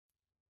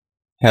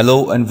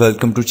Hello and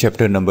welcome to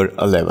chapter number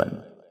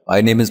 11.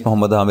 My name is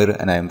Muhammad Aamir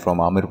and I am from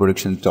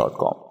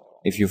AamirProductions.com.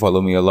 If you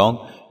follow me along,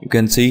 you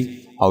can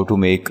see how to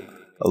make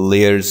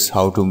layers,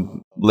 how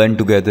to blend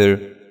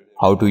together,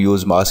 how to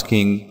use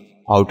masking,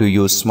 how to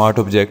use smart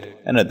object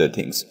and other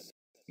things.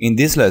 In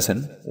this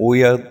lesson,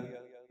 we are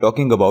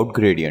talking about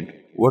gradient.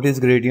 What is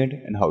gradient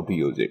and how to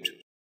use it?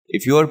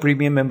 If you are a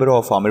premium member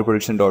of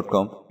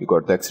AamirProduction.com, you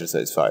got the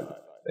exercise file.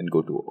 Then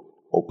go to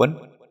open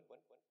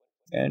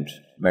and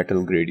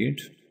metal gradient.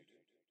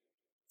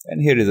 And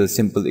here is a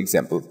simple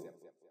example.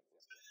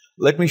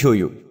 Let me show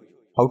you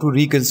how to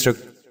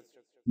reconstruct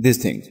this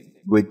thing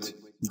with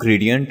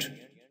gradient,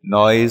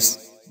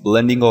 noise,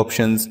 blending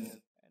options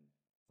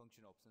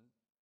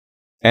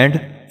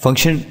and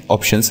function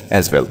options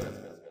as well.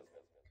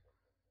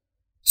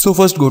 So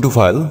first go to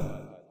file,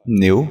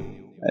 new,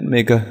 and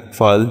make a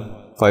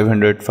file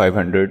 500.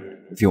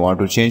 If you want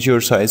to change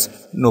your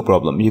size, no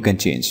problem, you can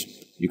change.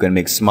 You can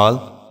make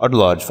small or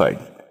large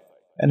file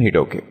and hit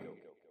OK.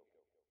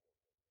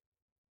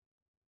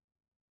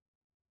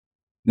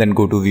 Then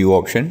go to view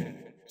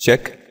option,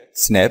 check,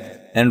 snap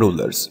and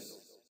rulers.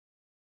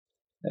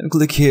 And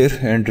click here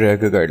and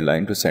drag a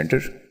guideline to center.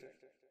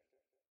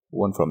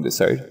 One from this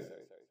side.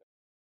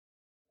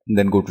 And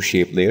then go to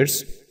shape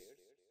layers.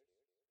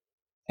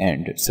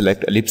 And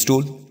select ellipse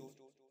tool.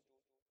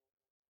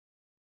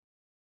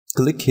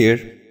 Click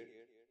here.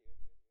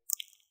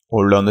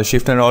 Hold down the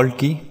shift and alt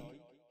key.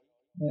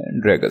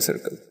 And drag a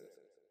circle.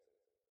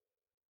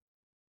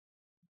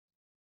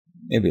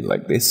 Maybe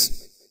like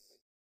this.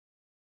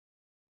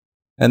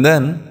 And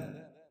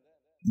then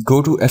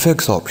go to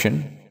FX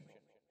option,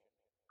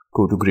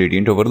 go to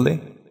gradient overlay,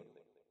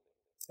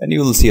 and you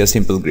will see a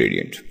simple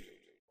gradient,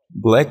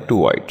 black to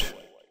white.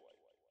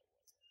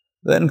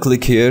 Then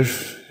click here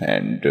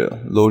and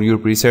load your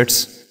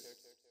presets.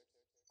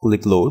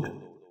 Click load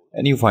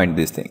and you find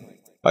this thing.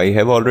 I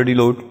have already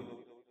loaded.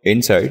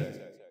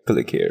 Inside,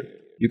 click here.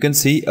 You can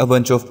see a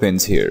bunch of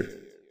pins here.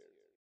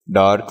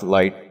 Dark,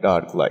 light,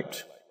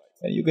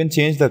 and you can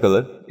change the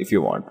color if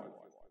you want.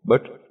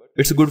 But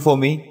it's good for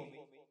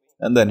me,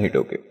 and then hit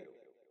OK.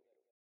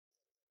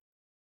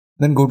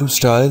 Then go to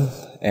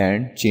style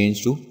and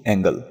change to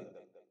angle,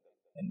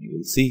 and you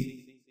will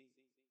see.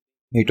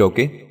 Hit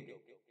OK.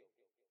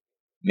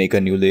 Make a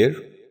new layer.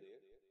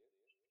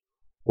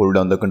 Hold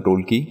down the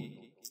control key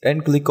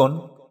and click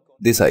on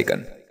this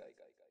icon.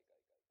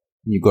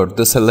 You got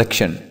the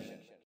selection.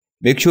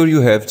 Make sure you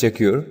have check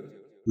your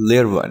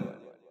layer 1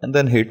 and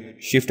then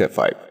hit Shift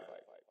F5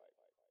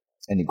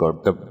 and you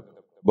got the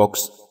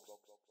box.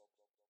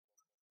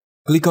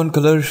 Click on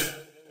color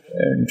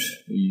and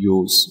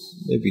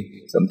use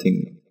maybe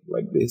something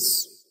like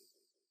this.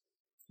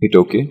 Hit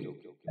OK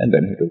and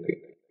then hit OK.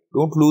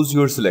 Don't lose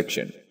your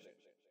selection.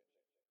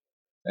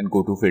 And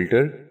go to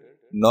filter,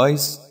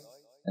 noise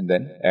and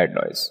then add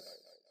noise.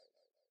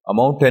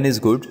 Amount 10 is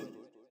good.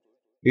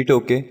 Hit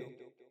OK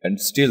and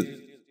still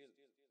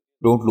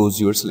don't lose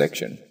your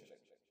selection.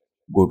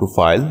 Go to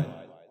file,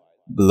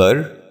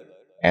 blur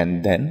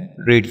and then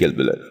radial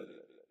blur.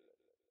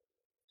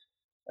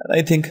 And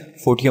I think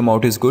 40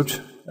 amount is good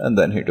and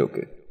then hit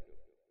OK.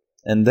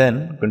 And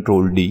then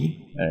Ctrl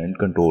D and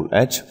Ctrl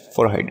H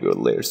for hide your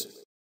layers.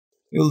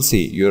 You will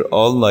see your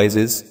all noise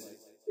is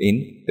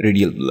in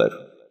radial blur.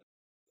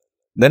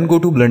 Then go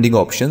to blending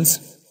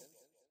options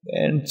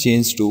and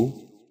change to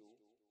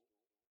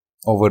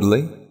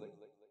overlay.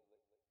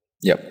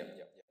 Yep.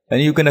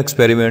 And you can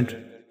experiment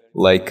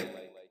like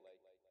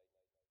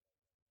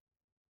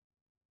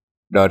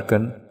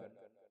darken,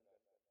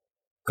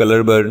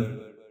 color burn,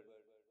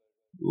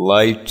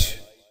 light,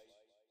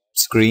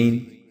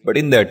 screen, but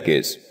in that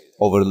case,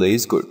 overlay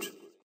is good.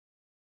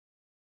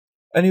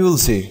 And you will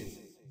see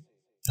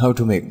how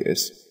to make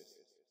this.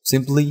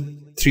 Simply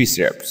 3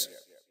 steps.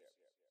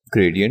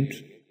 Gradient,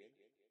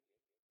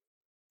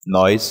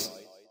 noise,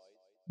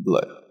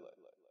 blur.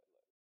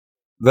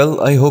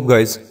 Well, I hope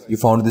guys you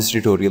found this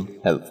tutorial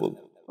helpful.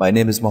 My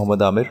name is Muhammad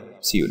Aamir.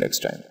 See you next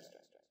time.